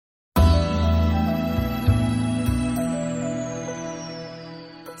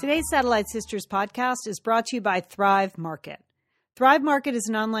Today's Satellite Sisters podcast is brought to you by Thrive Market. Thrive Market is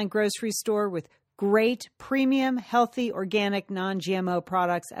an online grocery store with great, premium, healthy, organic, non-GMO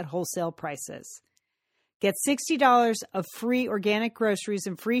products at wholesale prices. Get $60 of free organic groceries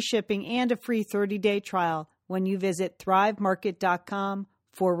and free shipping and a free 30-day trial when you visit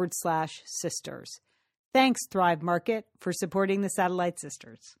thrivemarket.com/sisters. Thanks, Thrive Market, for supporting the Satellite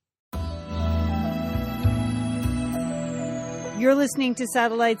Sisters. You're listening to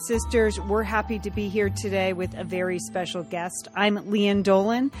Satellite Sisters. We're happy to be here today with a very special guest. I'm Leanne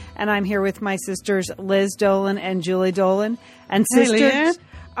Dolan, and I'm here with my sisters Liz Dolan and Julie Dolan. And sisters,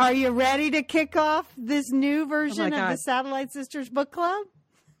 are you ready to kick off this new version of the Satellite Sisters book club?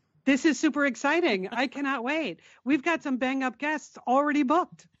 This is super exciting. I cannot wait. We've got some bang-up guests already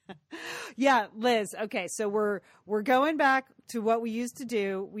booked. Yeah, Liz. Okay, so we're going back to what we used to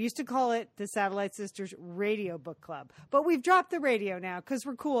do. We used to call it the Satellite Sisters Radio Book Club, but we've dropped the radio now because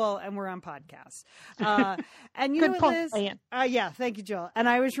we're cool and we're on podcasts. And you know what, Liz? Yeah, thank you, Jill. And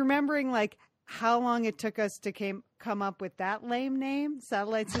I was remembering like how long it took us to come up with that lame name,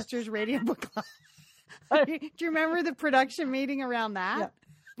 Satellite Sisters Radio Book Club. Do you remember the production meeting around that? Yeah.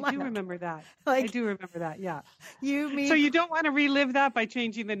 I do remember that. I do remember that, yeah. So you don't want to relive that by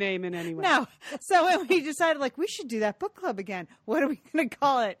changing the name in any way. No. So when we decided, like, we should do that book club again, what are we going to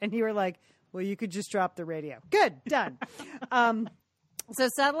call it? And you were like, well, you could just drop the radio. Good, done. So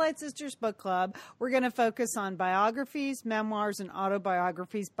Satellite Sisters Book Club, we're going to focus on biographies, memoirs, and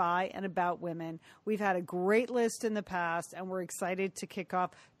autobiographies by and about women. We've had a great list in the past, and we're excited to kick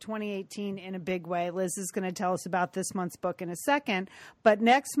off 2018 in a big way. Liz is going to tell us about this month's book in a second. But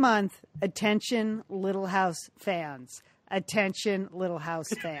next month, attention, Little House fans. Attention, Little House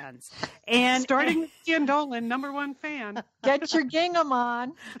fans. And starting with Jen Dolan, number one fan. Get your gingham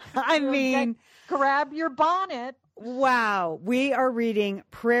on. Grab your bonnet. Wow. We are reading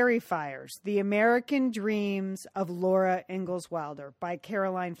Prairie Fires, The American Dreams of Laura Ingalls Wilder by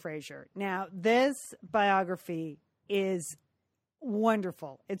Caroline Fraser. Now, this biography is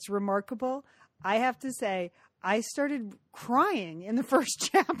wonderful. It's remarkable. I have to say, I started crying in the first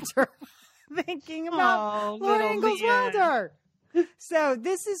chapter thinking about Laura Ingalls Wilder. So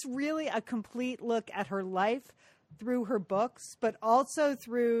this is really a complete look at her life through her books, but also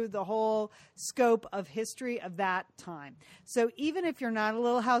through the whole scope of history of that time. So even if you're not a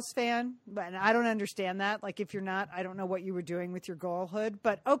Little House fan, and I don't understand that, like if you're not, I don't know what you were doing with your girlhood,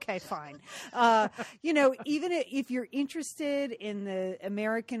 but okay, fine. Even if you're interested in the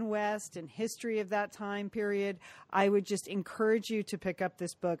American West and history of that time period, I would just encourage you to pick up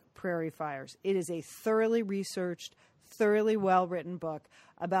this book, Prairie Fires. It is a thoroughly researched, thoroughly well-written book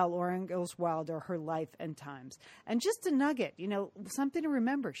about Laura Ingalls Wilder, her life and times. And just a nugget, something to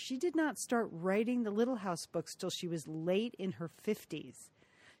remember. She did not start writing the Little House books till she was late in her 50s.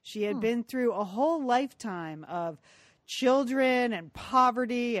 She had been through a whole lifetime of children and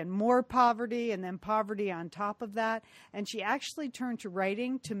poverty and more poverty and then poverty on top of that. And she actually turned to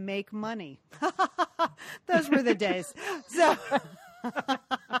writing to make money. Those were the days. So...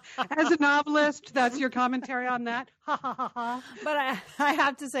 As a novelist, that's your commentary on that. But I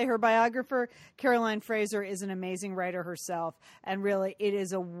have to say her biographer, Caroline Fraser, is an amazing writer herself. And really, it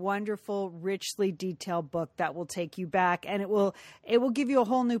is a wonderful, richly detailed book that will take you back. And it will give you a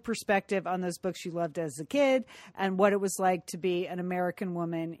whole new perspective on those books you loved as a kid and what it was like to be an American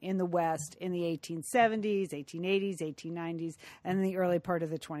woman in the West in the 1870s, 1880s, 1890s, and the early part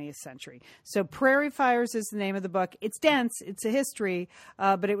of the 20th century. So Prairie Fires is the name of the book. It's dense. It's a history.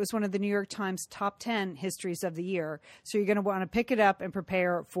 But it was one of the New York Times top 10 histories of the year. So you're going to want to pick it up and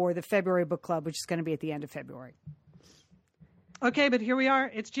prepare for the February book club, which is going to be at the end of February. Okay, but here we are.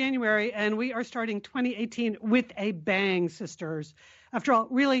 It's January, and we are starting 2018 with a bang, sisters. After all,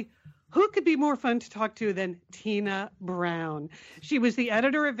 really, who could be more fun to talk to than Tina Brown? She was the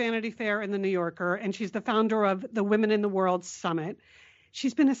editor of Vanity Fair and The New Yorker, and she's the founder of the Women in the World Summit.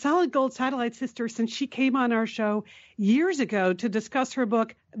 She's been a solid gold Satellite Sister since she came on our show years ago to discuss her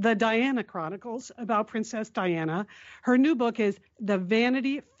book, The Diana Chronicles, about Princess Diana. Her new book is The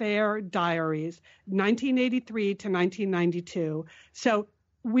Vanity Fair Diaries, 1983 to 1992. So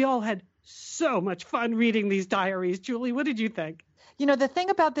we all had so much fun reading these diaries. Julie, what did you think? The thing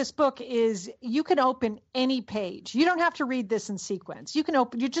about this book is you can open any page. You don't have to read this in sequence. You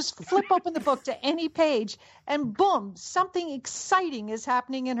just flip open the book to any page and boom, something exciting is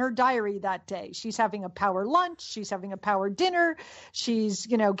happening in her diary that day. She's having a power lunch. She's having a power dinner. She's,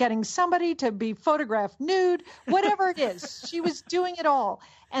 getting somebody to be photographed nude, whatever it is. She was doing it all.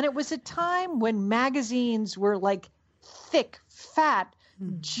 And it was a time when magazines were like thick, fat,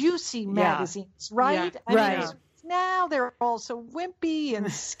 juicy magazines, right? Yeah, right. now they're all so wimpy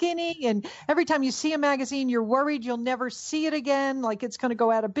and skinny. And every time you see a magazine, you're worried you'll never see it again, like it's going to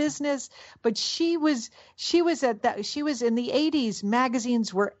go out of business. But she was in the 80s.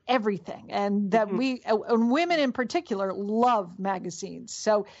 Magazines were everything. And that and women in particular love magazines.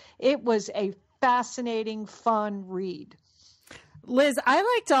 So it was a fascinating, fun read. Liz,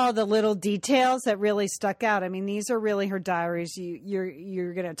 I liked all the little details that really stuck out. I mean, these are really her diaries.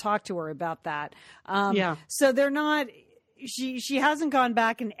 You're going to talk to her about that. Yeah. So they're not. She hasn't gone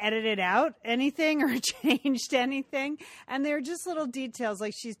back and edited out anything or changed anything. And they're just little details.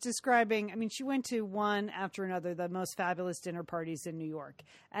 Like she's describing, I mean, she went to one after another, the most fabulous dinner parties in New York.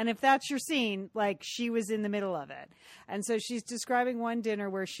 And if that's your scene, like she was in the middle of it. And so she's describing one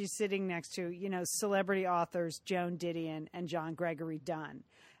dinner where she's sitting next to, celebrity authors, Joan Didion and John Gregory Dunn.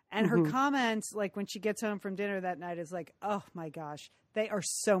 And her comments, like when she gets home from dinner that night, is like, oh my gosh, they are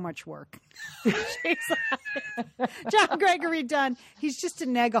so much work. She's like, John Gregory Dunn, he's just a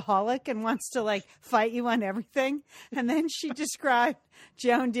negaholic and wants to like fight you on everything. And then she described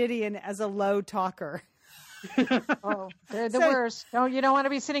Joan Didion as a low talker. Oh, they're the worst. No, you don't want to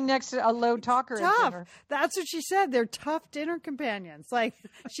be sitting next to a low talker at dinner. That's what she said. They're tough dinner companions. Like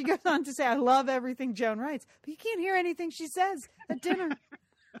she goes on to say, I love everything Joan writes, but you can't hear anything she says at dinner.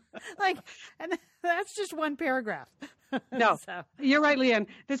 And that's just one paragraph. No, You're right, Leanne.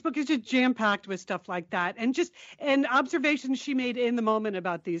 This book is just jam-packed with stuff like that and observations she made in the moment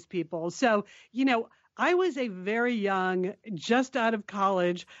about these people. So, I was a very young, just out of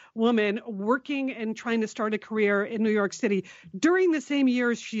college woman working and trying to start a career in New York City during the same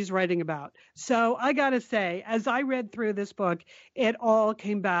years she's writing about. So I got to say, as I read through this book, it all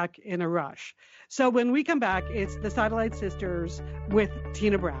came back in a rush. So when we come back, it's The Satellite Sisters with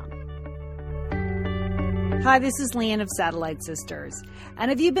Tina Brown. Hi, this is Leanne of Satellite Sisters.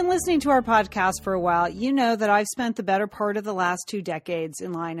 And if you've been listening to our podcast for a while, you know that I've spent the better part of the last 2 decades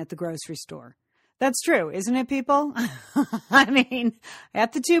in line at the grocery store. That's true, isn't it, people? I mean, I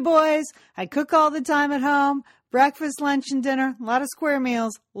had the 2 boys. I cook all the time at home. Breakfast, lunch, and dinner. A lot of square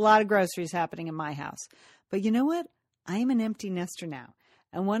meals. A lot of groceries happening in my house. But you know what? I am an empty nester now.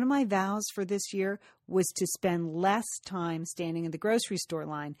 And one of my vows for this year was to spend less time standing in the grocery store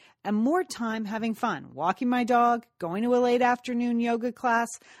line and more time having fun, walking my dog, going to a late afternoon yoga class.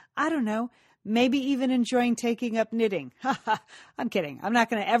 I don't know, maybe even enjoying taking up knitting. I'm kidding. I'm not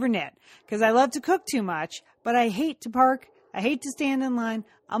going to ever knit because I love to cook too much, but I hate to park. I hate to stand in line.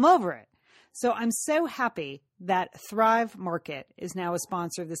 I'm over it. So I'm so happy that Thrive Market is now a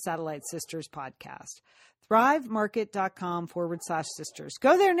sponsor of the Satellite Sisters podcast. ThriveMarket.com/sisters.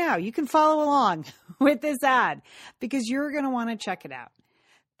 Go there now. You can follow along with this ad because you're going to want to check it out.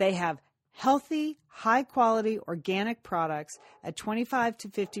 They have healthy, high-quality organic products at 25 to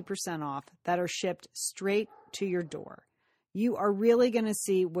 50% off that are shipped straight to your door. You are really going to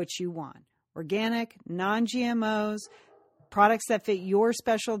see what you want. Organic, non-GMOs, products that fit your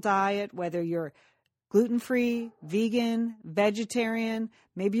special diet, whether you're gluten-free, vegan, vegetarian,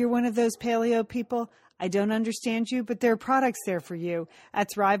 maybe you're one of those paleo people. I don't understand you, but there are products there for you at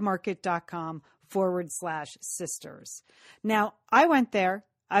thrivemarket.com/sisters. Now, I went there.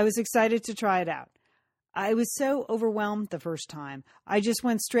 I was excited to try it out. I was so overwhelmed the first time. I just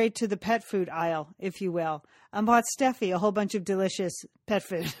went straight to the pet food aisle, if you will, and bought Steffi a whole bunch of delicious pet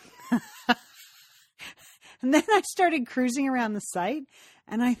food. And then I started cruising around the site,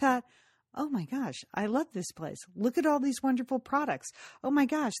 and I thought, oh my gosh, I love this place. Look at all these wonderful products. Oh my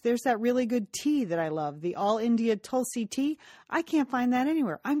gosh, there's that really good tea that I love, the All India Tulsi tea. I can't find that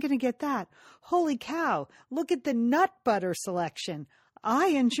anywhere. I'm going to get that. Holy cow, look at the nut butter selection. I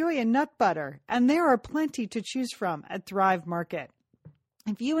enjoy a nut butter, and there are plenty to choose from at Thrive Market.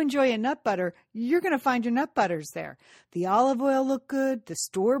 If you enjoy a nut butter, you're going to find your nut butters there. The olive oil look good. The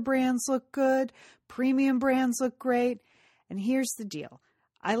store brands look good. Premium brands look great. And here's the deal.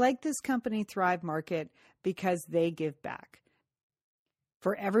 I like this company, Thrive Market, because they give back.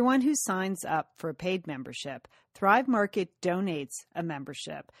 For everyone who signs up for a paid membership, Thrive Market donates a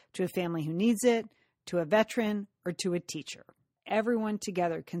membership to a family who needs it, to a veteran, or to a teacher. Everyone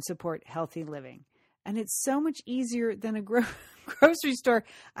together can support healthy living. And it's so much easier than a grocery store.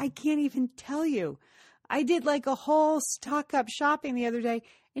 I can't even tell you. I did like a whole stock up shopping the other day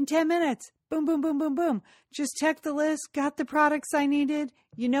in 10 minutes. Boom, boom, boom, boom, boom. Just checked the list, got the products I needed.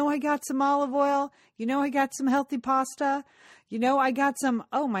 I got some olive oil. I got some healthy pasta. I got some,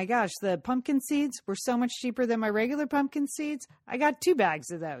 oh my gosh, the pumpkin seeds were so much cheaper than my regular pumpkin seeds. I got 2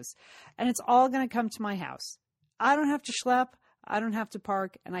 bags of those. And it's all going to come to my house. I don't have to schlep. I don't have to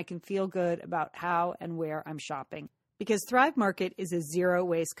park, and I can feel good about how and where I'm shopping. Because Thrive Market is a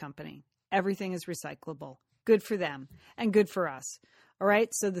zero-waste company. Everything is recyclable. Good for them and good for us. All right.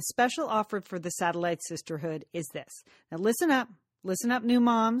 So the special offer for the Satellite Sisterhood is this. Now listen up. Listen up, new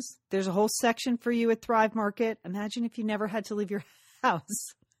moms. There's a whole section for you at Thrive Market. Imagine if you never had to leave your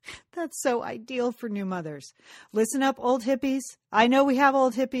house. That's so ideal for new mothers. Listen up, old hippies. I know we have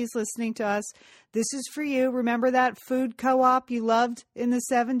old hippies listening to us. This is for you. Remember that food co-op you loved in the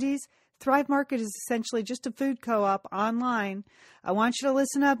 70s? Thrive Market is essentially just a food co-op online. I want you to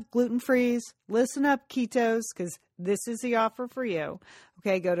listen up, gluten-frees. Listen up, ketos, because this is the offer for you.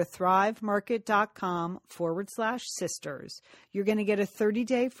 Okay, go to thrivemarket.com/sisters. You're going to get a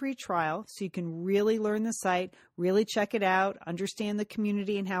 30-day free trial so you can really learn the site, really check it out, understand the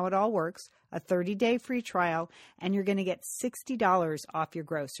community and how it all works. A 30-day free trial, and you're going to get $60 off your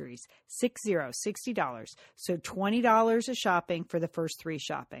groceries. $60. So $20 of shopping for the first 3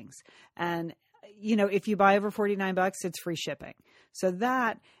 shoppings. And, you know, if you buy over $49, it's free shipping. So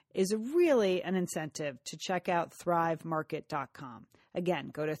that is really an incentive to check out thrivemarket.com. Again,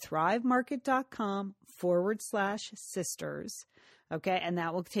 go to thrivemarket.com/sisters. Okay, and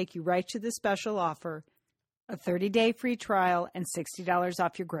that will take you right to the special offer, a 30-day free trial, and $60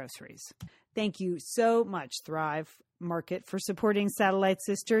 off your groceries. Thank you so much, Thrive Market, for supporting Satellite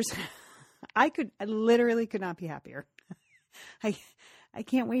Sisters. I literally could not be happier. I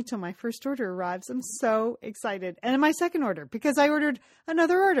can't wait till my first order arrives. I'm so excited. And my second order, because I ordered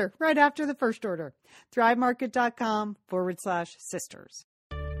another order right after the first order. thrivemarket.com/sisters.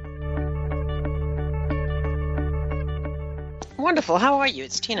 Wonderful. How are you?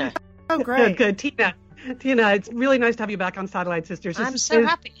 It's Tina. Oh, great. Good. Tina, it's really nice to have you back on Satellite Sisters. I'm so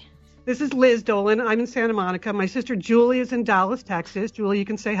happy. This is Liz Dolan. I'm in Santa Monica. My sister Julie is in Dallas, Texas. Julie, you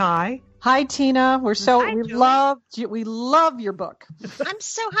can say hi. Hi, Tina. We love your book. I'm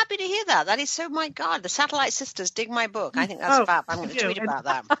so happy to hear that. That is so, my God, the Satellite Sisters dig my book. I think that's fab. I'm going to tweet about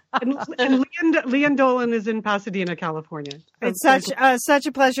that. And Leanne Dolan is in Pasadena, California. It's such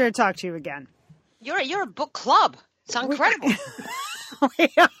a pleasure to talk to you again. You're a book club. It's incredible.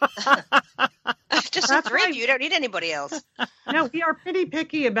 Just the three of you. You don't need anybody else. No, we are pretty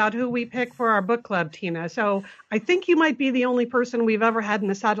picky about who we pick for our book club, Tina. So I think you might be the only person we've ever had in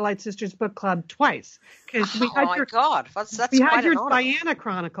the Satellite Sisters book club twice. That's we quite had your an honor. Diana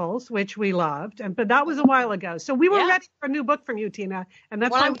Chronicles, which we loved, but that was a while ago. So we were ready for a new book from you, Tina. And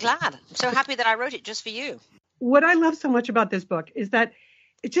that's I'm glad. I'm so happy that I wrote it just for you. What I love so much about this book is that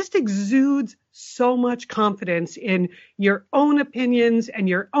it just exudes so much confidence in your own opinions and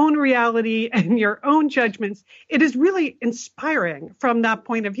your own reality and your own judgments. It is really inspiring from that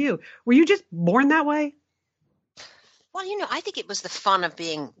point of view. Were you just born that way? Well, I think it was the fun of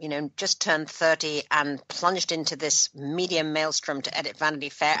being, just turned 30 and plunged into this media maelstrom to edit Vanity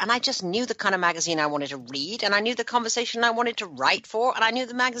Fair. And I just knew the kind of magazine I wanted to read, and I knew the conversation I wanted to write for, and I knew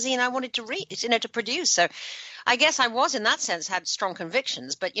the magazine I wanted to read, to produce. So I guess I was, in that sense, had strong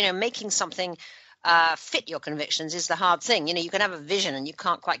convictions. But, making something fit your convictions is the hard thing. You can have a vision and you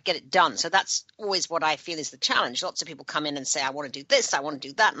can't quite get it done. So that's always what I feel is the challenge. Lots of people come in and say, I want to do this, I want to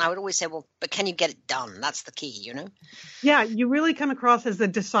do that. And I would always say, well, but can you get it done? That's the key, Yeah, you really come across as a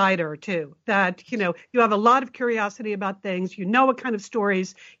decider, too, that, you have a lot of curiosity about things. You know what kind of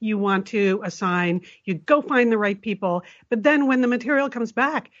stories you want to assign. You go find the right people. But then when the material comes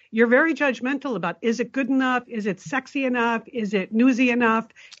back, you're very judgmental about, is it good enough? Is it sexy enough? Is it newsy enough?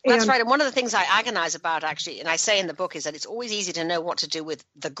 That's right. And one of the things I agonize about, actually, and I say in the book, is that it's always easy to know what to do with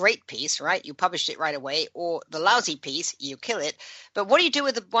the great piece, right? You published it right away, or the lousy piece, you kill it. But what do you do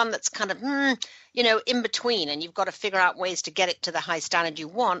with the one that's kind of, in between, and you've got to figure out ways to get it to the high standard you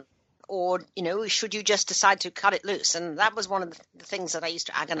want? Or, should you just decide to cut it loose? And that was one of the things that I used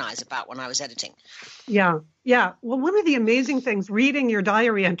to agonize about when I was editing. Yeah. Well, one of the amazing things reading your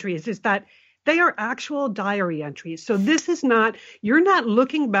diary entries is that they are actual diary entries. So this is not, you're not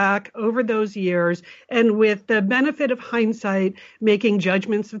looking back over those years and with the benefit of hindsight, making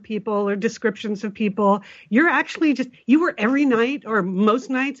judgments of people or descriptions of people. You're actually you were every night or most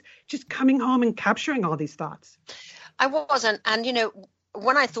nights just coming home and capturing all these thoughts. I wasn't. And,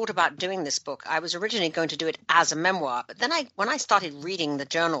 when I thought about doing this book, I was originally going to do it as a memoir. But then when I started reading the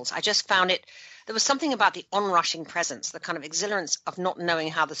journals, I just found there was something about the onrushing presence, the kind of exhilarance of not knowing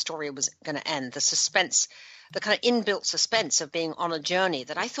how the story was going to end, the suspense, the kind of inbuilt suspense of being on a journey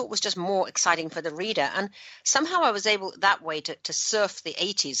that I thought was just more exciting for the reader. And somehow I was able that way to surf the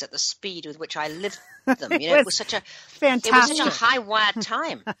 80s at the speed with which I lived them. It was such a high wired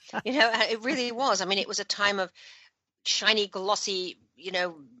time. It really was. I mean, it was a time of shiny, glossy,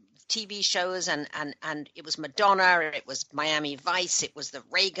 TV shows, and it was Madonna, it was Miami Vice, it was the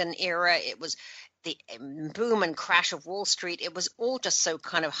Reagan era, it was the boom and crash of Wall Street. It was all just so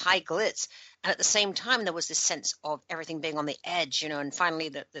kind of high glitz. And at the same time, there was this sense of everything being on the edge, and finally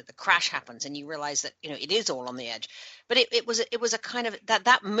the crash happens and you realize that, it is all on the edge. But it was a kind of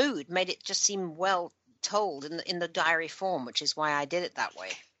that mood made it just seem well told in the diary form, which is why I did it that way.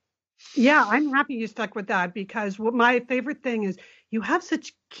 Yeah, I'm happy you stuck with that, because what my favorite thing is you have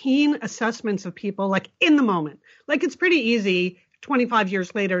such keen assessments of people, like in the moment. Like, it's pretty easy 25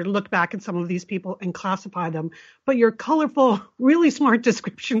 years later to look back at some of these people and classify them, but your colorful, really smart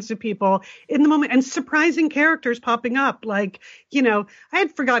descriptions of people in the moment, and surprising characters popping up. Like, I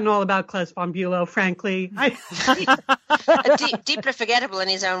had forgotten all about Klaus von Bülow, frankly. Deeply forgettable in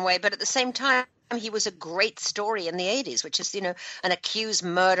his own way, but at the same time, he was a great story in the 80s, which is, an accused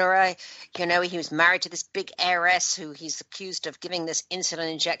murderer. He was married to this big heiress who he's accused of giving this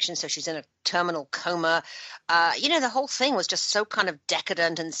insulin injection, so she's in a terminal coma. The whole thing was just so kind of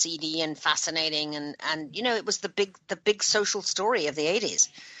decadent and seedy and fascinating, and it was the big social story of the 80s.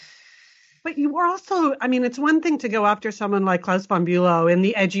 But you were also, it's one thing to go after someone like Klaus von Bülow in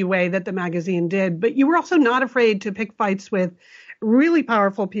the edgy way that the magazine did, but you were also not afraid to pick fights with really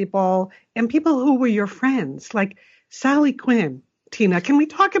powerful people and people who were your friends, like Sally Quinn. Tina, can we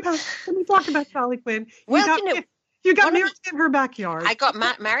talk about Sally Quinn? You got married in her backyard. I got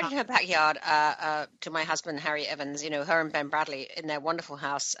married in her backyard to my husband, Harry Evans, her and Ben Bradley in their wonderful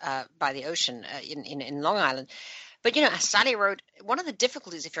house by the ocean in Long Island. But, Sally wrote, one of the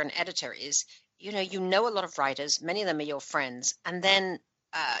difficulties if you're an editor is, you know a lot of writers, many of them are your friends, and then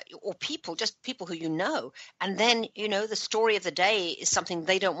or people who and then, the story of the day is something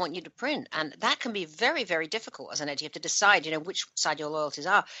they don't want you to print. And that can be very, very difficult as an editor. You have to decide, which side your loyalties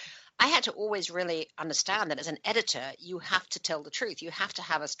are. I had to always really understand that as an editor, you have to tell the truth. You have to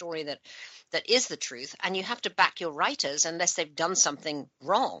have a story that is the truth, and you have to back your writers unless they've done something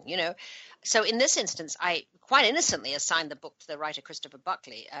wrong, So in this instance, I quite innocently assigned the book to the writer Christopher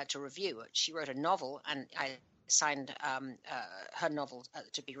Buckley to review. She wrote a novel, and I signed her novel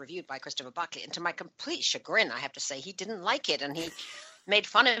to be reviewed by Christopher Buckley. And to my complete chagrin, I have to say, he didn't like it, and he made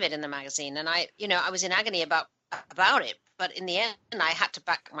fun of it in the magazine. And I was in agony about it. But in the end, I had to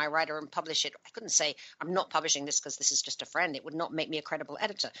back my writer and publish it. I couldn't say, I'm not publishing this because this is just a friend. It would not make me a credible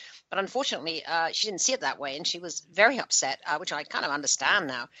editor. But unfortunately, she didn't see it that way, and she was very upset, which I kind of understand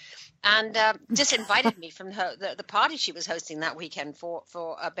now, and disinvited me from the party she was hosting that weekend for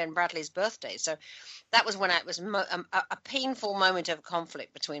Ben Bradley's birthday. So that was when it was a painful moment of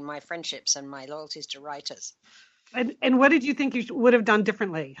conflict between my friendships and my loyalties to writers. And what did you think you would have done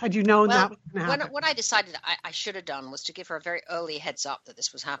differently had you known that was going to happen? What I decided I should have done was to give her a very early heads up that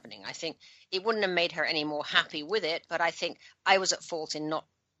this was happening. I think it wouldn't have made her any more happy with it, but I think I was at fault in not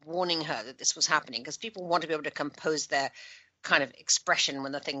warning her that this was happening, because people want to be able to compose their kind of expression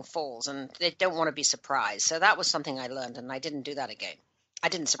when the thing falls, and they don't want to be surprised. So that was something I learned, and I didn't do that again. I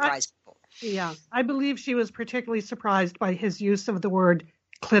didn't surprise people. Yeah, I believe she was particularly surprised by his use of the word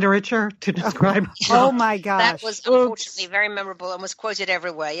cliterature to describe. Oh my gosh, that was unfortunately very memorable and was quoted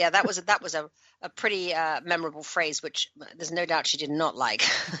everywhere. Yeah, that was a pretty memorable phrase, which there's no doubt she did not like.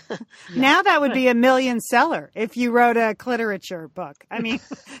 Now that would be a million seller if you wrote a cliterature book.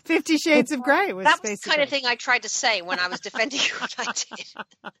 50 Shades of Grey was that was the kind of thing I tried to say when I was defending what I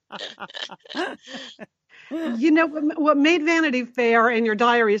did. What made Vanity Fair and your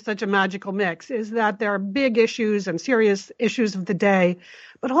diary such a magical mix is that there are big issues and serious issues of the day,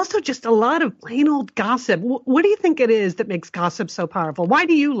 but also just a lot of plain old gossip. What do you think it is that makes gossip so powerful? Why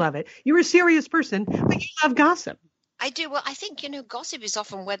do you love it? You're a serious person, but you love gossip. I do. Well, I think, gossip is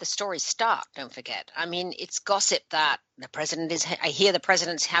often where the stories start, don't forget. It's gossip that I hear the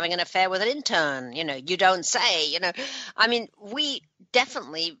president's having an affair with an intern, you don't say, we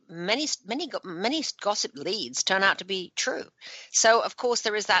definitely, many gossip leads turn out to be true. So, of course,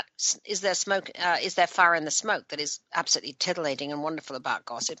 there is that, is there fire in the smoke that is absolutely titillating and wonderful about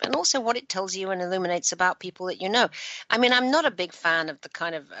gossip, and also what it tells you and illuminates about people that you know. I'm not a big fan of the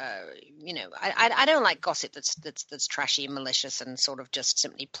kind of, I don't like gossip that's trashy and malicious and sort of just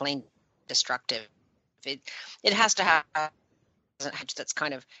simply plain destructive. It has to have that's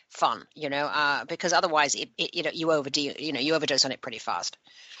kind of fun, because otherwise you overdose on it pretty fast.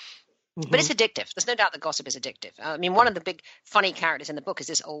 Mm-hmm. But it's addictive. There's no doubt that gossip is addictive. One of the big funny characters in the book is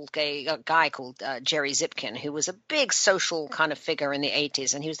this old gay guy called Jerry Zipkin, who was a big social kind of figure in the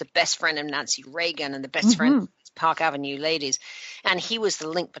 80s, and he was the best friend of Nancy Reagan and the best friend of Park Avenue ladies, and he was the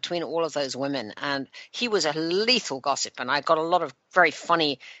link between all of those women, and he was a lethal gossip, and I got a lot of very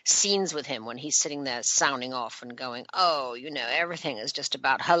funny scenes with him when he's sitting there sounding off and going, everything is just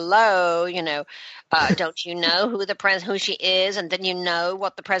about hello, don't you know who she is, and then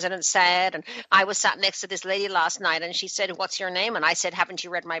what the president said fed. And I was sat next to this lady last night, and she said, "What's your name?" And I said, "Haven't you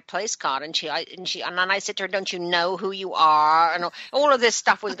read my place card?" And then I said to her, "Don't you know who you are?" And all of this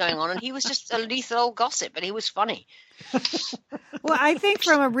stuff was going on, and he was just a lethal old gossip, but he was funny. Well, I think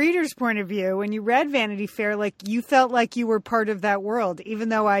from a reader's point of view, when you read Vanity Fair, like you felt like you were part of that world, even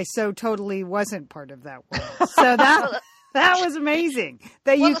though I so totally wasn't part of that world. So that was amazing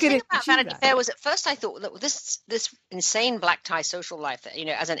that you could. The thing about Vanity Fair was, at first I thought that this insane black tie social life that,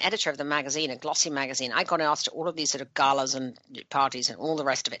 as an editor of the magazine, a glossy magazine, I got asked to all of these sort of galas and parties and all the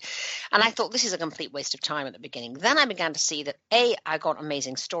rest of it, and I thought this is a complete waste of time at the beginning. Then I began to see that I got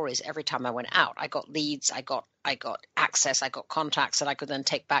amazing stories every time I went out. I got leads, I got access, I got contacts that I could then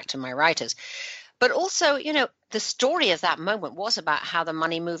take back to my writers. But also, the story of that moment was about how the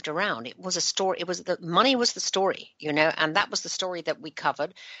money moved around. It was a story. The money was the story, and that was the story that we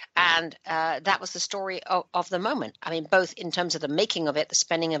covered. And that was the story of the moment. I mean, both in terms of the making of it, the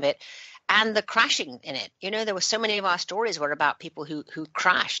spending of it, and the crashing in it. There were so many of our stories were about people who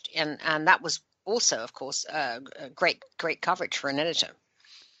crashed. And that was also, of course, great coverage for an editor.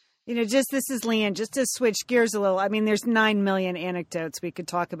 This is Leanne, just to switch gears a little. I mean, there's 9 million anecdotes we could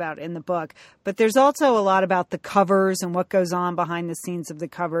talk about in the book, but there's also a lot about the covers and what goes on behind the scenes of the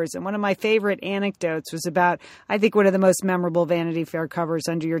covers. And one of my favorite anecdotes was about, I think, one of the most memorable Vanity Fair covers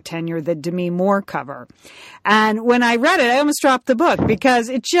under your tenure, the Demi Moore cover. And when I read it, I almost dropped the book because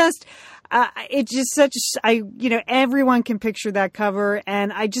it's just everyone can picture that cover.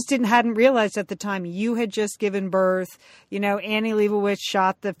 And I just hadn't realized at the time you had just given birth. Annie Leibovitz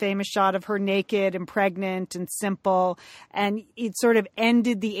shot the famous shot of her naked and pregnant and simple. And it sort of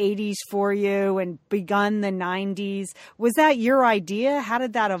ended the 80s for you and begun the 90s. Was that your idea? How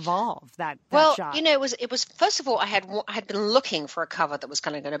did that evolve, that shot? It was first of all, I had been looking for a cover that was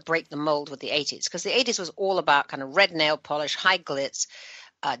kind of going to break the mold with the 80s, because the 80s was all about kind of red nail polish, high glitz,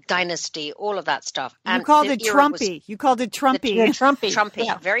 Dynasty, all of that stuff. And you called it Trumpy. You called it Trumpy. Trumpy,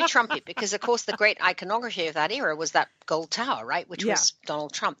 yeah. Very Trumpy, because, of course, the great iconography of that era was that gold tower, right, which was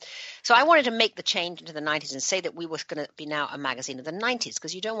Donald Trump. So I wanted to make the change into the 90s and say that we were going to be now a magazine of the 90s,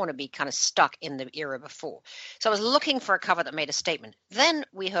 because you don't want to be kind of stuck in the era before. So I was looking for a cover that made a statement. Then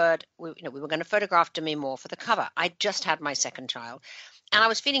we heard we were going to photograph Demi Moore for the cover. I just had my second child. And I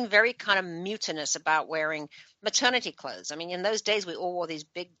was feeling very kind of mutinous about wearing maternity clothes. I mean, in those days, we all wore these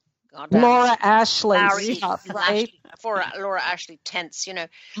big Laura Ashley stuff, right? For Laura Ashley tents,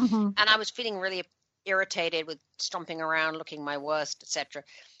 Mm-hmm. And I was feeling really irritated with stomping around, looking my worst, etc.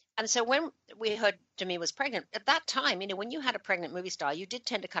 And so when we heard Demi was pregnant, at that time, when you had a pregnant movie star, you did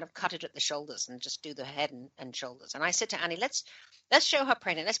tend to kind of cut it at the shoulders and just do the head and shoulders. And I said to Annie, let's show her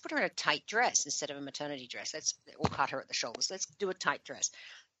pregnant. Let's put her in a tight dress instead of a maternity dress. We'll cut her at the shoulders. Let's do a tight dress.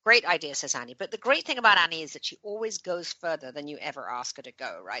 Great idea, says Annie. But the great thing about Annie is that she always goes further than you ever ask her to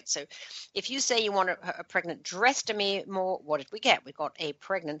go, right? So if you say you want a pregnant dress Demi Moore, what did we get? We got a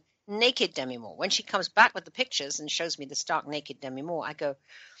pregnant naked Demi Moore. When she comes back with the pictures and shows me the stark naked Demi Moore, I go,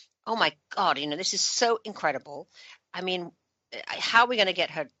 oh my God, this is so incredible. I mean, how are we going to get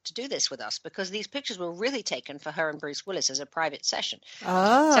her to do this with us? Because these pictures were really taken for her and Bruce Willis as a private session.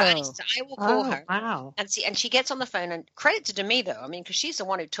 Oh. So I will call her. Wow. And she gets on the phone, and credit to Demi, though. I mean, because she's the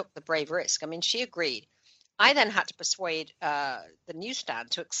one who took the brave risk. I mean, she agreed. I then had to persuade the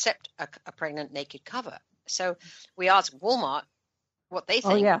newsstand to accept a pregnant naked cover. So we asked Walmart what they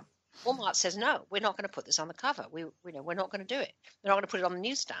think. Oh, yeah. Walmart says, no, we're not going to put this on the cover. We're not going to do it. We're not going to put it on the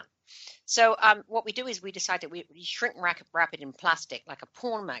newsstand. So what we do is we decide that we shrink wrap it in plastic like a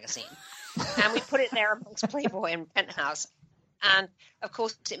porn magazine, and we put it there amongst Playboy and Penthouse. And, of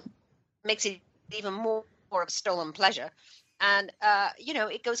course, it makes it even more of a stolen pleasure. And,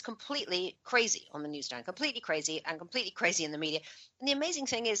 it goes completely crazy on the newsstand, completely crazy in the media. And the amazing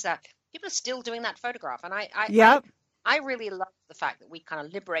thing is that people are still doing that photograph. And I really love the fact that we kind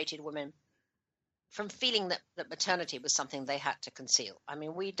of liberated women from feeling that maternity was something they had to conceal. I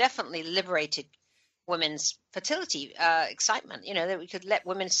mean, we definitely liberated women's fertility excitement, that we could let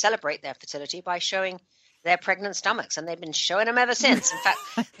women celebrate their fertility by showing their pregnant stomachs, and they've been showing them ever since. In fact,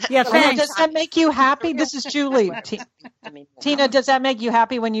 does that make you happy? This is Julie. Tina, does that make you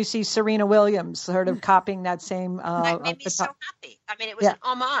happy when you see Serena Williams sort of copying that same? That made me so happy. I mean, it was an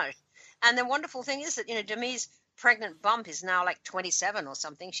homage. And the wonderful thing is that, Demi's pregnant bump is now like 27 or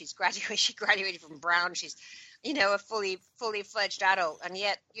something. She graduated from Brown. She's, a fully fledged adult. And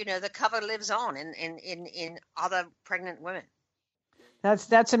yet, the cover lives on in other pregnant women.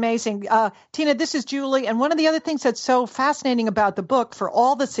 That's amazing. Tina, this is Julie. And one of the other things that's so fascinating about the book, for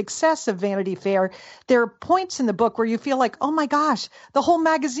all the success of Vanity Fair, there are points in the book where you feel like, oh my gosh, the whole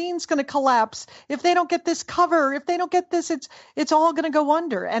magazine's going to collapse. If they don't get this cover, if they don't get this, it's all going to go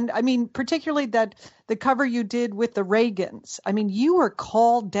under. And I mean, particularly the cover you did with the Reagans. I mean, you were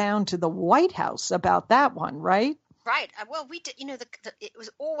called down to the White House about that one, right? Right. Well, we did, it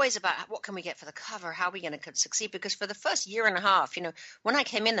was always about what can we get for the cover? How are we going to succeed? Because for the first year and a half, when I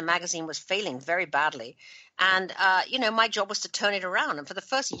came in, the magazine was failing very badly. And, my job was to turn it around. And for the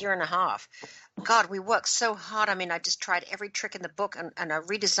first year and a half, God, we worked so hard. I mean, I just tried every trick in the book and I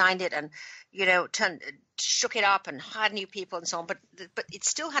redesigned it and, shook it up and hired new people and so on. But it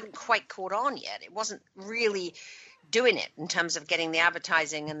still hadn't quite caught on yet. It wasn't really doing it in terms of getting the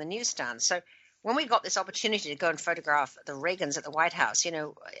advertising and the newsstands. So when we got this opportunity to go and photograph the Reagans at the White House,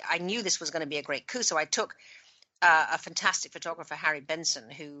 I knew this was going to be a great coup. So I took a fantastic photographer, Harry Benson,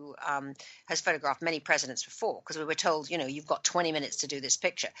 who has photographed many presidents before, because we were told, you've got 20 minutes to do this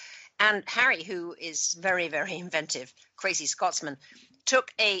picture. And Harry, who is very, very inventive, crazy Scotsman,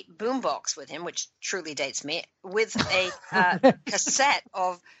 took a boombox with him, which truly dates me, with a cassette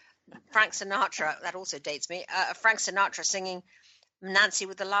of Frank Sinatra. That also dates me. Frank Sinatra singing Nancy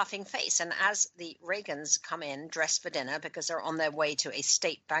with the Laughing Face. And as the Reagans come in dressed for dinner because they're on their way to a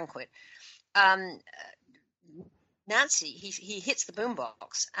state banquet, Nancy, he hits the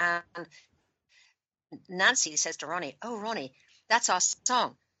boombox and Nancy says to Ronnie, "Oh, Ronnie, that's our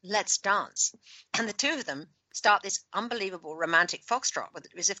song. Let's dance." And the two of them start this unbelievable romantic foxtrot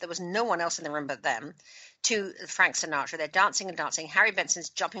as if there was no one else in the room but them to Frank Sinatra. They're dancing and dancing. Harry Benson's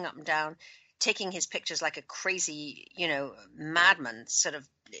jumping up and down, taking his pictures like a crazy, madman, sort of,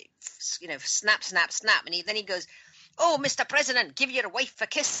 snap, snap, snap. And then he goes, "Oh, Mr. President, give your wife a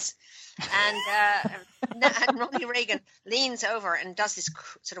kiss." And Ronnie Reagan leans over and does this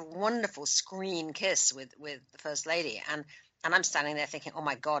sort of wonderful screen kiss with the First Lady. And I'm standing there thinking, oh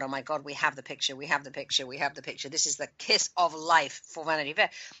my God, we have the picture. This is the kiss of life for Vanity Fair.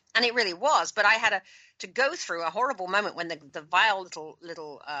 And it really was. But I had to go through a horrible moment when the vile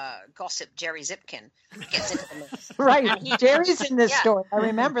little gossip Jerry Zipkin gets into the mix. Right. Jerry's in this story. I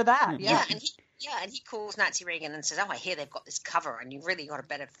remember that. Yeah. And he calls Nancy Reagan and says, "Oh, I hear they've got this cover and you really got to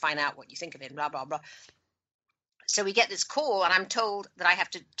better find out what you think of it, blah, blah, blah." So we get this call and I'm told that I have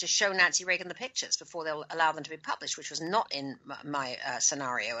to show Nancy Reagan the pictures before they'll allow them to be published, which was not in my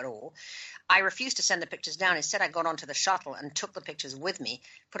scenario at all. I refused to send the pictures down. Instead, I got onto the shuttle and took the pictures with me,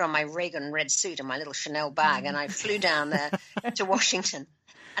 put on my Reagan red suit and my little Chanel bag, and I flew down there to Washington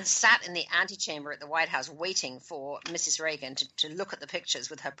and sat in the antechamber at the White House waiting for Mrs. Reagan to look at the pictures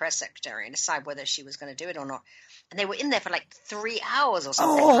with her press secretary and decide whether she was going to do it or not. And they were in there for like 3 hours or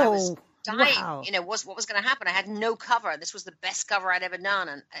something. Oh, I was dying. wow. What was going to happen? I had no cover. This was the best cover I'd ever done.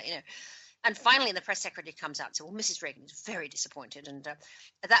 And, and finally the press secretary comes out and says, "Well, Mrs. Reagan is very disappointed." And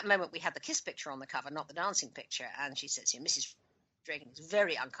at that moment we had the kiss picture on the cover, not the dancing picture. And she says, Mrs. Reagan is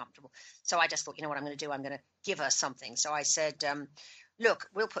very uncomfortable. So I just thought, what I'm going to do? I'm going to give her something. So I said, "Look,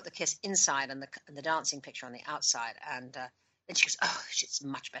 we'll put the kiss inside and the dancing picture on the outside." And then she goes, "Oh, it's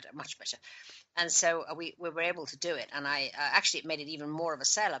much better, much better." And so we were able to do it. And I actually, it made it even more of a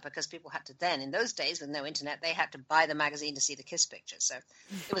seller because people had to then, in those days with no internet, they had to buy the magazine to see the kiss picture. So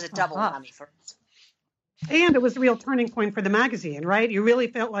it was a double whammy for us. And it was a real turning point for the magazine, right? You really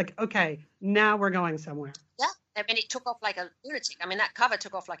felt like, okay, now we're going somewhere. Yeah. I mean, it took off like a lunatic. I mean, that cover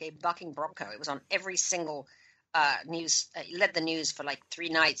took off like a bucking bronco. It was on every single news, led the news for like 3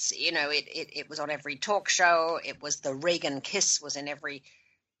 nights. It was on every talk show. It was the Reagan kiss was in every,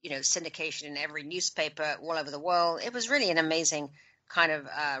 syndication in every newspaper all over the world. It was really an amazing kind of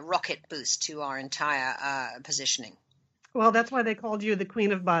rocket boost to our entire positioning. Well, that's why they called you the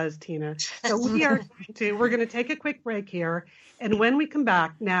Queen of Buzz, Tina. So we're going to take a quick break here. And when we come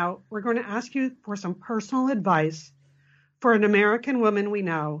back now, we're going to ask you for some personal advice for an American woman we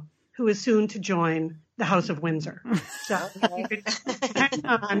know who is soon to join the House of Windsor. So hang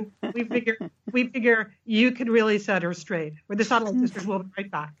on. We figure you could really set her straight. We're the Satellite Sisters. We'll be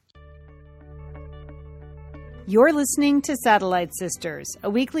right back. You're listening to Satellite Sisters, a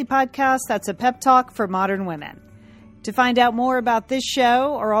weekly podcast that's a pep talk for modern women. To find out more about this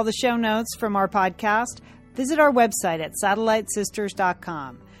show or all the show notes from our podcast, visit our website at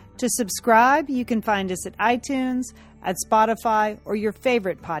satellitesisters.com. To subscribe, you can find us at iTunes, at Spotify, or your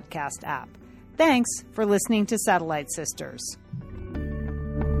favorite podcast app. Thanks for listening to Satellite Sisters.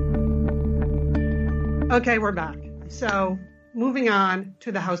 Okay, we're back. So moving on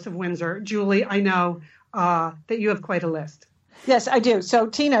to the House of Windsor. Julie, I know that you have quite a list. Yes, I do. So,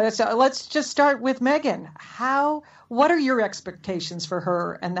 Tina, let's just start with Meghan. What are your expectations for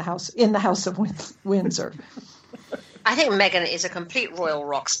her and the House of Windsor? I think Meghan is a complete royal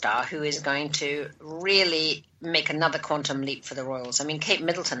rock star who is going to really make another quantum leap for the royals. I mean, Kate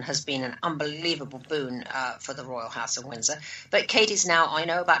Middleton has been an unbelievable boon for the Royal House of Windsor. But Kate is now,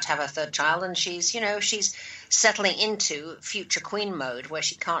 about to have her third child, and she's settling into future queen mode where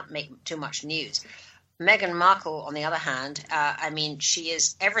she can't make too much news. Meghan Markle, on the other hand, she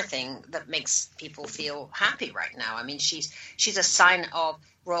is everything that makes people feel happy right now. I mean, she's a sign of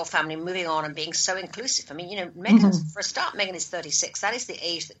royal family moving on and being so inclusive. I mean, Meghan, for a start, Meghan is 36. That is the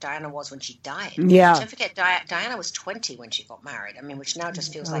age that Diana was when she died. Yeah. Don't forget, Diana was 20 when she got married. I mean, which now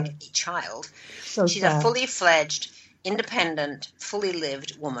just feels like a child. So she's sad. a fully fledged, independent, fully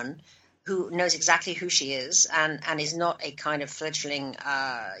lived woman who knows exactly who she is and is not a kind of fledgling,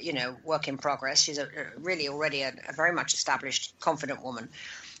 work in progress. She's really already a very much established, confident woman.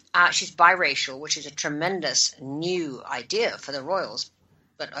 She's biracial, which is a tremendous new idea for the royals,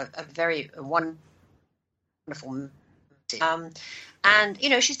 but a very wonderful. And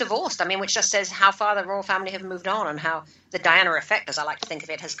she's divorced. I mean, which just says how far the royal family have moved on and how the Diana effect, as I like to think of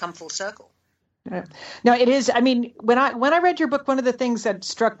it, has come full circle. No, it is. I mean, when I read your book, one of the things that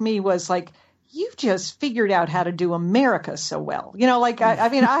struck me was like, you've just figured out how to do America so well.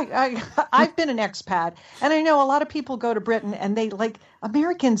 I've been an expat, and I know a lot of people go to Britain and they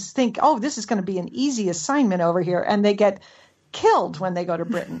Americans think, oh, this is going to be an easy assignment over here, and they get killed when they go to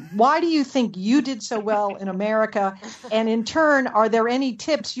Britain. Why do you think you did so well in America? And in turn, are there any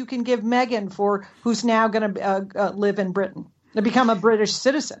tips you can give Meghan for who's now going to live in Britain to become a British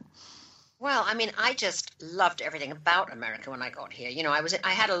citizen? Well, I mean, I just loved everything about America when I got here.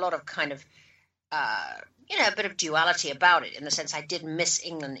 I had a lot of kind of, a bit of duality about it in the sense I did miss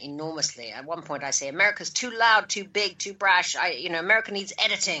England enormously. At one point I say, America's too loud, too big, too brash. America needs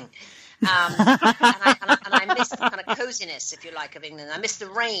editing. And I missed the kind of coziness, if you like, of England. I missed the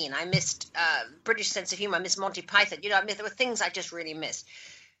rain. I missed British sense of humor. I missed Monty Python. There were things I just really missed.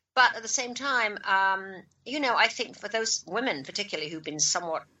 But at the same time, I think for those women particularly who've been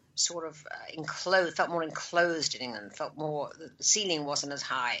somewhat sort of enclosed, felt more enclosed in England, felt more, the ceiling wasn't as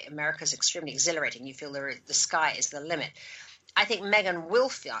high. America's extremely exhilarating. You feel the sky is the limit. I think Meghan will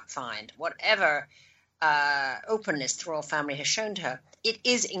find whatever openness the royal family has shown to her, it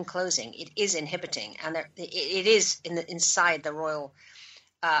is enclosing, it is inhibiting, and it is inside the royal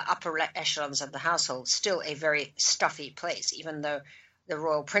upper echelons of the household still a very stuffy place, even though the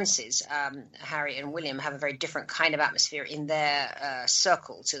royal princes, Harry and William, have a very different kind of atmosphere in their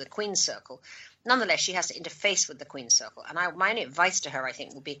circle to the Queen's circle. Nonetheless, she has to interface with the Queen's circle. And my only advice to her, I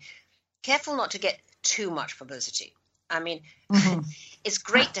think, will be careful not to get too much publicity. I mean, it's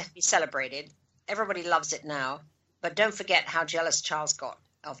great to be celebrated. Everybody loves it now. But don't forget how jealous Charles got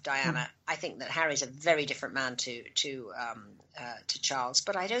of Diana. I think that Harry's a very different man to Charles.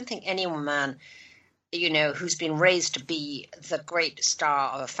 But I don't think any man, who's been raised to be the great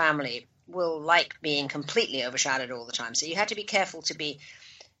star of a family will like being completely overshadowed all the time. So you have to be careful to be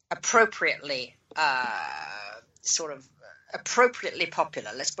appropriately appropriately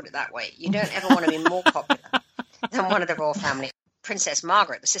popular. Let's put it that way. You don't ever want to be more popular than one of the royal family. Princess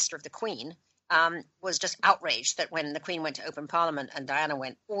Margaret, the sister of the Queen, was just outraged that when the Queen went to open Parliament and Diana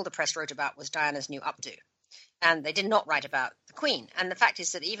went, all the press wrote about was Diana's new updo. And they did not write about the Queen. And the fact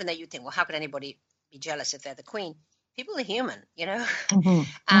is that even though you'd think, well, how could anybody be jealous if they're the Queen? People are human,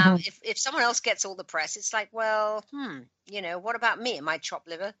 If someone else gets all the press, it's like, well, what about me? Am I chopped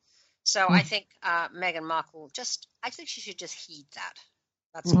liver? So I think Meghan Markle I think she should just heed that.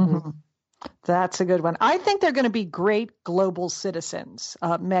 That's all. That's a good one. I think they're going to be great global citizens,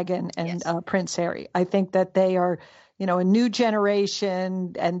 Meghan and yes. Prince Harry. I think that they are, a new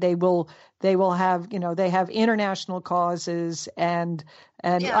generation, and they will have, they have international causes, and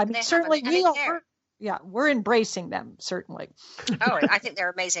I mean, certainly we're embracing them, certainly. Oh, I think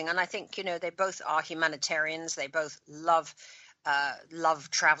they're amazing, and I think they both are humanitarians. They both love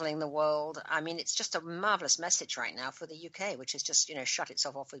traveling the world. I mean, it's just a marvelous message right now for the UK, which has just, shut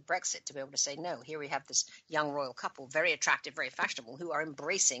itself off with Brexit, to be able to say, no, here we have this young royal couple, very attractive, very fashionable, who are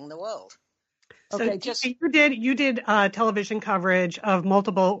embracing the world. So you did television coverage of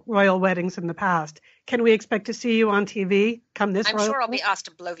multiple royal weddings in the past. Can we expect to see you on TV come this? I'm sure I'll be asked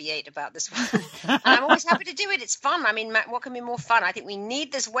to bloviate about this one. And I'm always happy to do it. It's fun. I mean, what can be more fun? I think we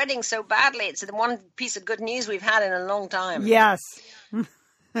need this wedding so badly. It's the one piece of good news we've had in a long time. Yes.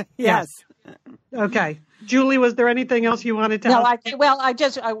 Yes. Okay. Julie, was there anything else you wanted to? No,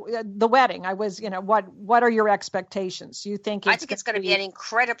 the wedding. I was, what are your expectations? You think? I think it's going to be an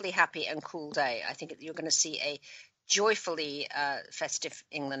incredibly happy and cool day. I think you're going to see a joyfully festive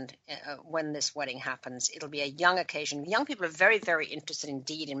England when this wedding happens. It'll be a young occasion. Young people are very, very interested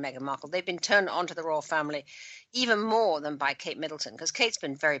indeed in Meghan Markle. They've been turned on to the royal family even more than by Kate Middleton, because Kate's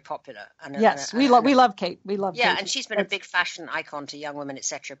been very popular. Yes, we love Kate. We love Kate. Yeah, and she's been a big fashion icon to young women,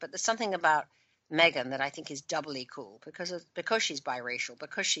 etc. But there's something about Meghan that I think is doubly cool because she's biracial,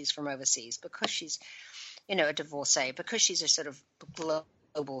 because she's from overseas, because she's, a divorcee, because she's a sort of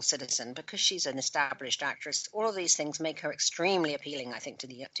global citizen, because she's an established actress. All of these things make her extremely appealing, I think, to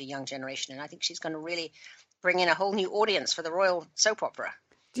the young generation, and I think she's going to really bring in a whole new audience for the royal soap opera.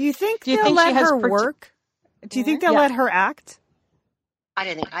 Do you think they'll let her work? Do you think they'll let her act? I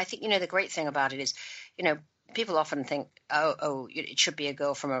don't think. I think the great thing about it is, people often think, oh, it should be a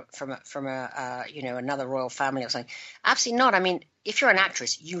girl from a another royal family or something. Absolutely not. I mean, if you're an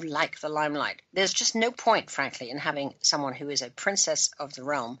actress, you like the limelight. There's just no point, frankly, in having someone who is a princess of the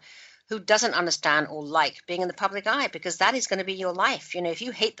realm who doesn't understand or like being in the public eye, because that is going to be your life. If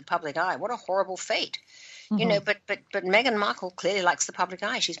you hate the public eye, what a horrible fate. Mm-hmm. But Meghan Markle clearly likes the public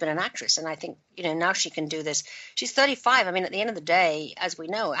eye. She's been an actress, and I think now she can do this. She's 35. I mean, at the end of the day, as we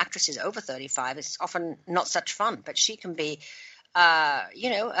know, actresses over 35 is often not such fun. But she can be,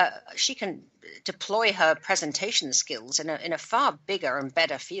 she can deploy her presentation skills in a far bigger and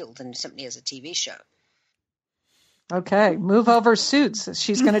better field than simply as a TV show. Okay, move over Suits.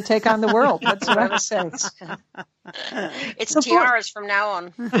 She's going to take on the world. That's what I was saying. It's tiaras from now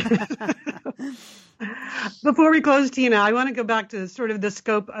on. Before we close, Tina, I want to go back to sort of the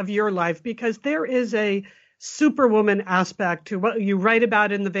scope of your life, because there is a superwoman aspect to what you write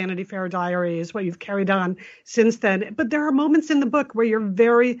about in the Vanity Fair Diaries, what you've carried on since then. But there are moments in the book where you're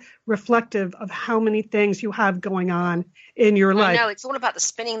very reflective of how many things you have going on in your life. No, it's all about the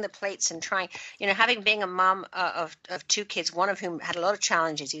spinning the plates and trying, having being a mom of two kids, one of whom had a lot of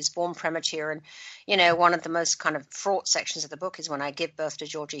challenges. He was born premature. And, one of the most kind of fraught sections of the book is when I give birth to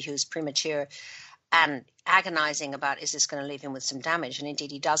Georgie, who's premature, and agonizing about, is this going to leave him with some damage? And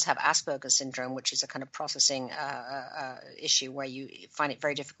indeed, he does have Asperger's syndrome, which is a kind of processing issue where you find it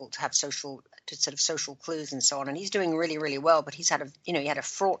very difficult to have social clues and so on. And he's doing really, really well, but he's had he had a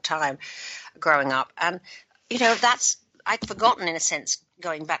fraught time growing up. And, I'd forgotten, in a sense,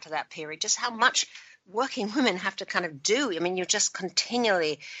 going back to that period, just how much working women have to kind of do. I mean, you're just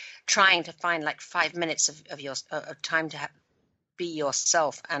continually trying to find like 5 minutes of your time to be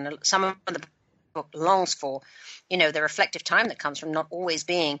yourself. And some of the book longs for, the reflective time that comes from not always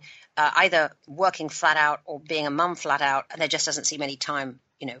being either working flat out or being a mum flat out, and there just doesn't seem any time,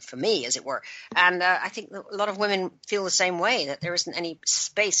 for me, as it were. And I think a lot of women feel the same way, that there isn't any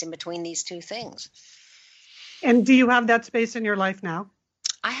space in between these two things. And do you have that space in your life now?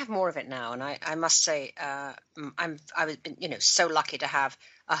 I have more of it now, and I must say, I've been, so lucky to have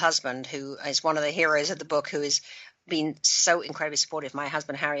a husband who is one of the heroes of the book, who is been so incredibly supportive. My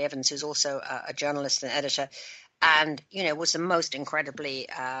husband, Harry Evans, who's also a journalist and editor, and, was the most incredibly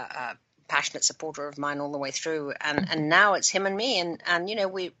passionate supporter of mine all the way through. And now it's him and me.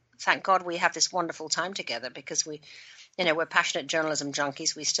 And we, thank God, we have this wonderful time together, because we're passionate journalism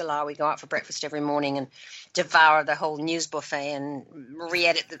junkies. We still are. We go out for breakfast every morning and devour the whole news buffet and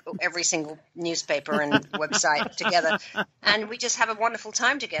re-edit every single newspaper and website together. And we just have a wonderful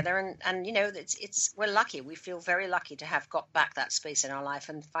time together. And we're lucky. We feel very lucky to have got back that space in our life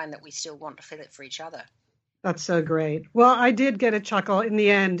and find that we still want to fill it for each other. That's so great. Well, I did get a chuckle in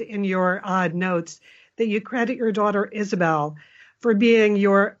the end in your notes that you credit your daughter Isabel for being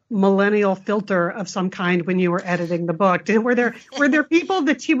your millennial filter of some kind when you were editing the book. Were there people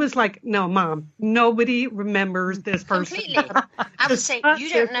that she was like, no, Mom, nobody remembers this person? Completely. I would say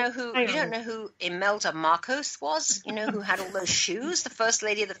you don't know who Imelda Marcos was, who had all those shoes, the first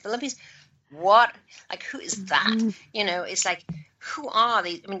lady of the Philippines. What? Like, who is that? It's like, who are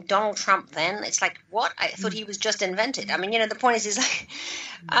these? I mean, Donald Trump then, it's like, what? I thought he was just invented. I mean, the point is like,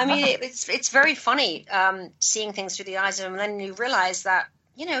 I mean, it's very funny seeing things through the eyes of them. And then you realize that,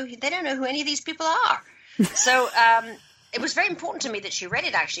 they don't know who any of these people are. So it was very important to me that she read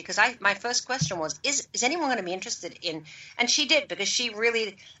it, actually, because my first question was, is anyone going to be interested in, and she did, because she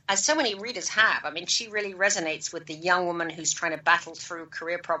really, as so many readers have, I mean, she really resonates with the young woman who's trying to battle through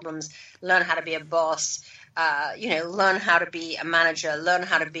career problems, learn how to be a boss, learn how to be a manager, learn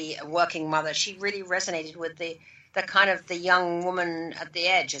how to be a working mother. She really resonated with the kind of the young woman at the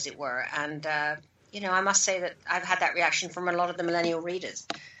edge, as it were. And, I must say that I've had that reaction from a lot of the millennial readers.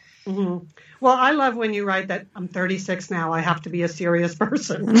 Mm-hmm. Well, I love when you write that I'm 36 now, I have to be a serious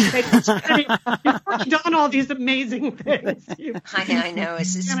person. You've done all these amazing things. I know.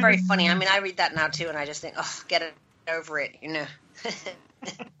 It's very funny. I mean, I read that now, too, and I just think, oh, get it over it,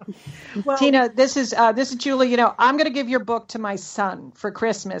 Well, Tina, this is Julie. You know, I'm going to give your book to my son for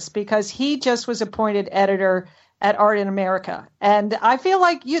Christmas because he just was appointed editor at Art in America, and I feel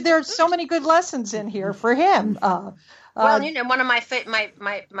like there's so many good lessons in here for him. Well, one of my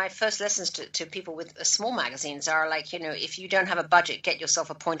first lessons to people with small magazines are like, if you don't have a budget, get yourself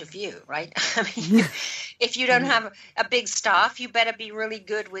a point of view, right? I mean, if you don't have a big staff, you better be really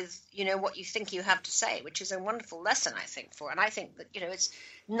good with, what you think you have to say, which is a wonderful lesson, I think, and I think that, it's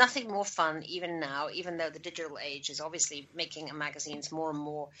nothing more fun even now, even though the digital age is obviously making magazines more and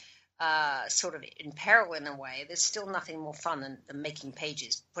more sort of in peril in a way. There's still nothing more fun than making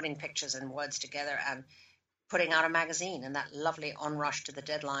pages, putting pictures and words together and putting out a magazine, and that lovely onrush to the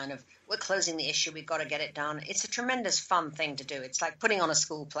deadline of we're closing the issue, we've got to get it done. It's a tremendous fun thing to do. It's like putting on a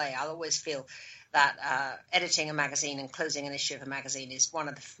school play. I always feel that editing a magazine and closing an issue of a magazine is one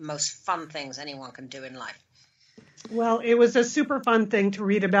of the most fun things anyone can do in life. Well, it was a super fun thing to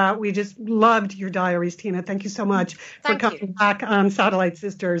read about. We just loved your diaries, Tina. Thank you so much for coming back on Satellite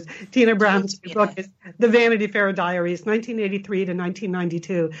Sisters. Tina Brown's book is The Vanity Fair Diaries, 1983 to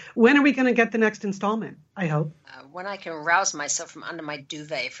 1992. When are we going to get the next installment, I hope? When I can rouse myself from under my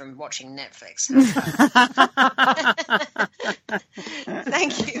duvet from watching Netflix.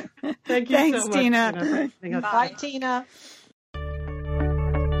 Thank you. Thank you Thanks, so much, Tina. Bye, Tina.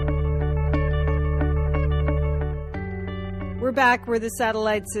 We're back. We're the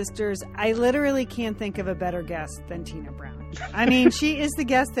Satellite Sisters. I literally can't think of a better guest than Tina Brown. I mean, she is the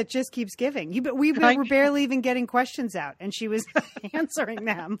guest that just keeps giving. We were barely even getting questions out, and she was answering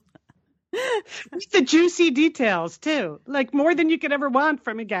them. With the juicy details, too. Like more than you could ever want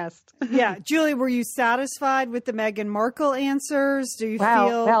from a guest. Yeah. Julie, were you satisfied with the Meghan Markle answers? Do you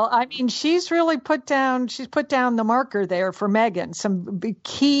feel... Well, I mean, she's put down the marker there for Meghan. Some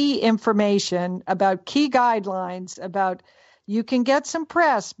key information about key guidelines about you can get some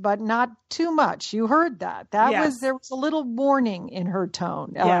press, but not too much. You heard that. There was a little warning in her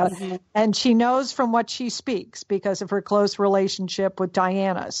tone. Yes. And she knows from what she speaks because of her close relationship with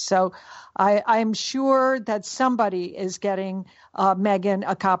Diana. So I'm sure that somebody is getting Meghan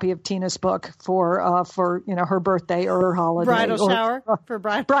a copy of Tina's book for her birthday or her holiday.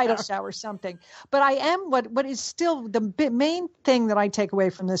 Bridal shower, something. But I am what is still the main thing that I take away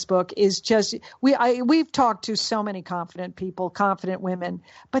from this book is just we've talked to so many confident people, confident women,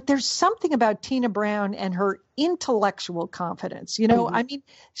 but there's something about Tina Brown and her intellectual confidence. I mean,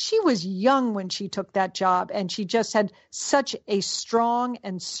 she was young when she took that job, and she just had such a strong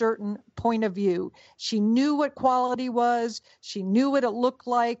and certain point of view. She knew what quality was. She knew what it looked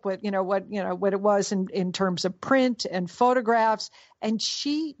like, what it was in terms of print and photographs. And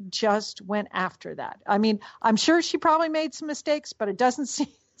she just went after that. I mean, I'm sure she probably made some mistakes, but it doesn't seem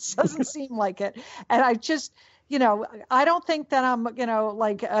like it. And I just, I don't think that I'm,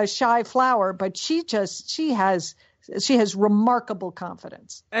 like a shy flower, but she has remarkable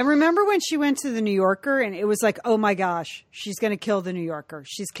confidence. I remember when she went to the New Yorker and it was like, oh my gosh, she's going to kill the New Yorker.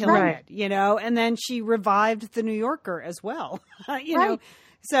 She's killing it, and then she revived the New Yorker as well, know.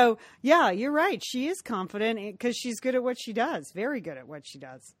 So yeah, you're right. She is confident because she's good at what she does. Very good at what she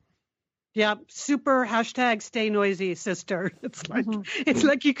does. Yeah, super #stay noisy, sister. It's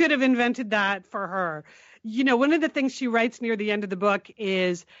like you could have invented that for her. One of the things she writes near the end of the book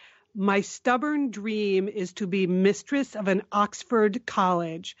is, my stubborn dream is to be mistress of an Oxford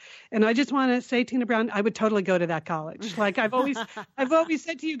college. And I just want to say, Tina Brown, I would totally go to that college. Like I've always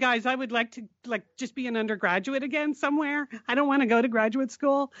said to you guys, I would like to just be an undergraduate again somewhere. I don't want to go to graduate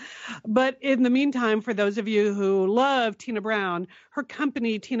school. But in the meantime, for those of you who love Tina Brown, her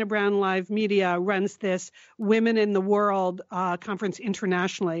company, Tina Brown Live Media, runs this Women in the World conference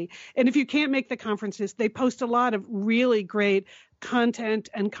internationally. And if you can't make the conferences, they post a lot of really great content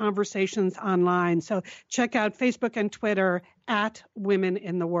and conversations online. So check out Facebook and Twitter at Women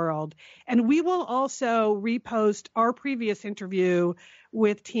in the World. And we will also repost our previous interview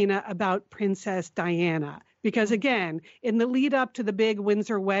with Tina about Princess Diana. Because again, in the lead up to the big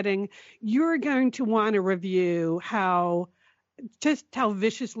Windsor wedding, you're going to want to review how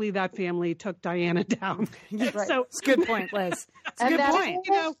viciously that family took Diana down. Right. So it's a good point, Liz. It's a good point.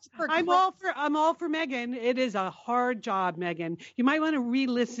 I'm all for Meghan. It is a hard job, Meghan. You might want to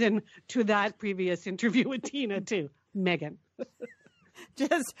re-listen to that previous interview with Tina too, Meghan.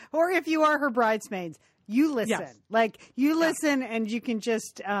 Or if you are her bridesmaids, You listen. Yes. Like, you listen, and you can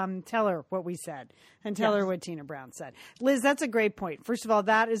just tell her what we said and tell her what Tina Brown said. Liz, that's a great point. First of all,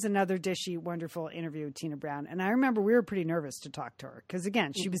 that is another dishy, wonderful interview with Tina Brown. And I remember we were pretty nervous to talk to her because,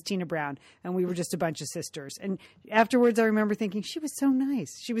 again, she was Tina Brown, and we were just a bunch of sisters. And afterwards, I remember thinking, she was so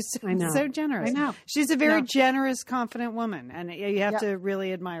nice. She was so generous. I know. She's a very generous, confident woman, and you have to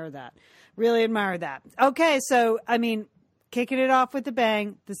really admire that. Really admire that. Okay, so, I mean, kicking it off with a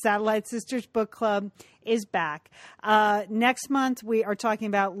bang, the Satellite Sisters Book Club is back. Next month, we are talking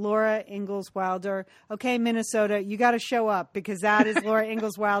about Laura Ingalls Wilder. Okay, Minnesota, you got to show up because that is Laura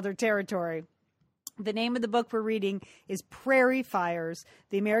Ingalls Wilder territory. The name of the book we're reading is Prairie Fires,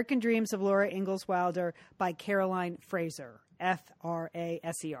 The American Dreams of Laura Ingalls Wilder by Caroline Fraser.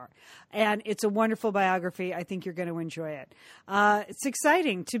 Fraser. And it's a wonderful biography. I think you're going to enjoy it. It's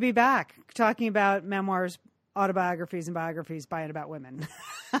exciting to be back talking about memoirs, autobiographies, and biographies by and about women.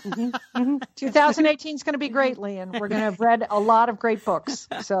 2018 is going to be great, Lian. We're going to have read a lot of great books.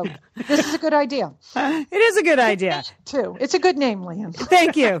 So this is a good idea. It is a good idea. Too. It's a good name, Lian.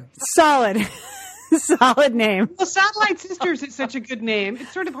 Thank you. Solid. Solid name. Well, Satellite Sisters is such a good name.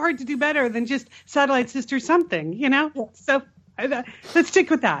 It's sort of hard to do better than just Satellite Sisters something, you know? Yes. So let's stick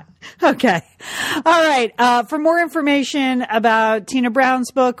with that. Okay. All right. For more information about Tina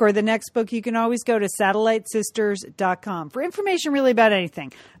Brown's book or the next book, you can always go to satellitesisters.com for information really about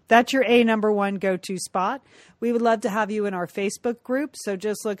anything. That's your number one go-to spot. We would love to have you in our Facebook group. So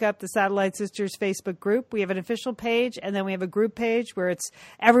just look up the Satellite Sisters Facebook group. We have an official page, and then we have a group page where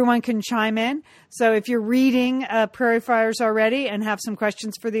everyone can chime in. So if you're reading Prairie Fires already and have some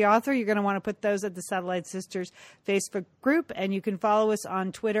questions for the author, you're going to want to put those at the Satellite Sisters Facebook group. And you can follow us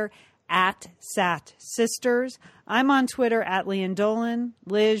on Twitter at Sat Sisters. I'm on Twitter at Lian Dolan.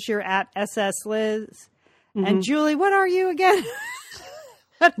 Liz, you're at SS Liz. Mm-hmm. And Julie, what are you again?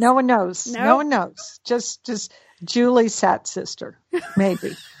 No one knows. No one knows. Just Julie Sat Sister,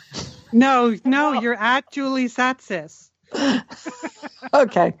 maybe. No, you're at Julie Satsis.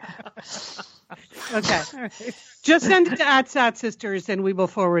 Okay. Okay. Just send it to at Sat Sisters, and we will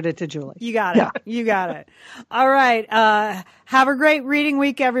forward it to Julie. You got it. Yeah. You got it. All right. Have a great reading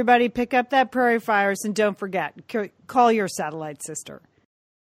week, everybody. Pick up that Prairie Fires, and don't forget, call your satellite sister.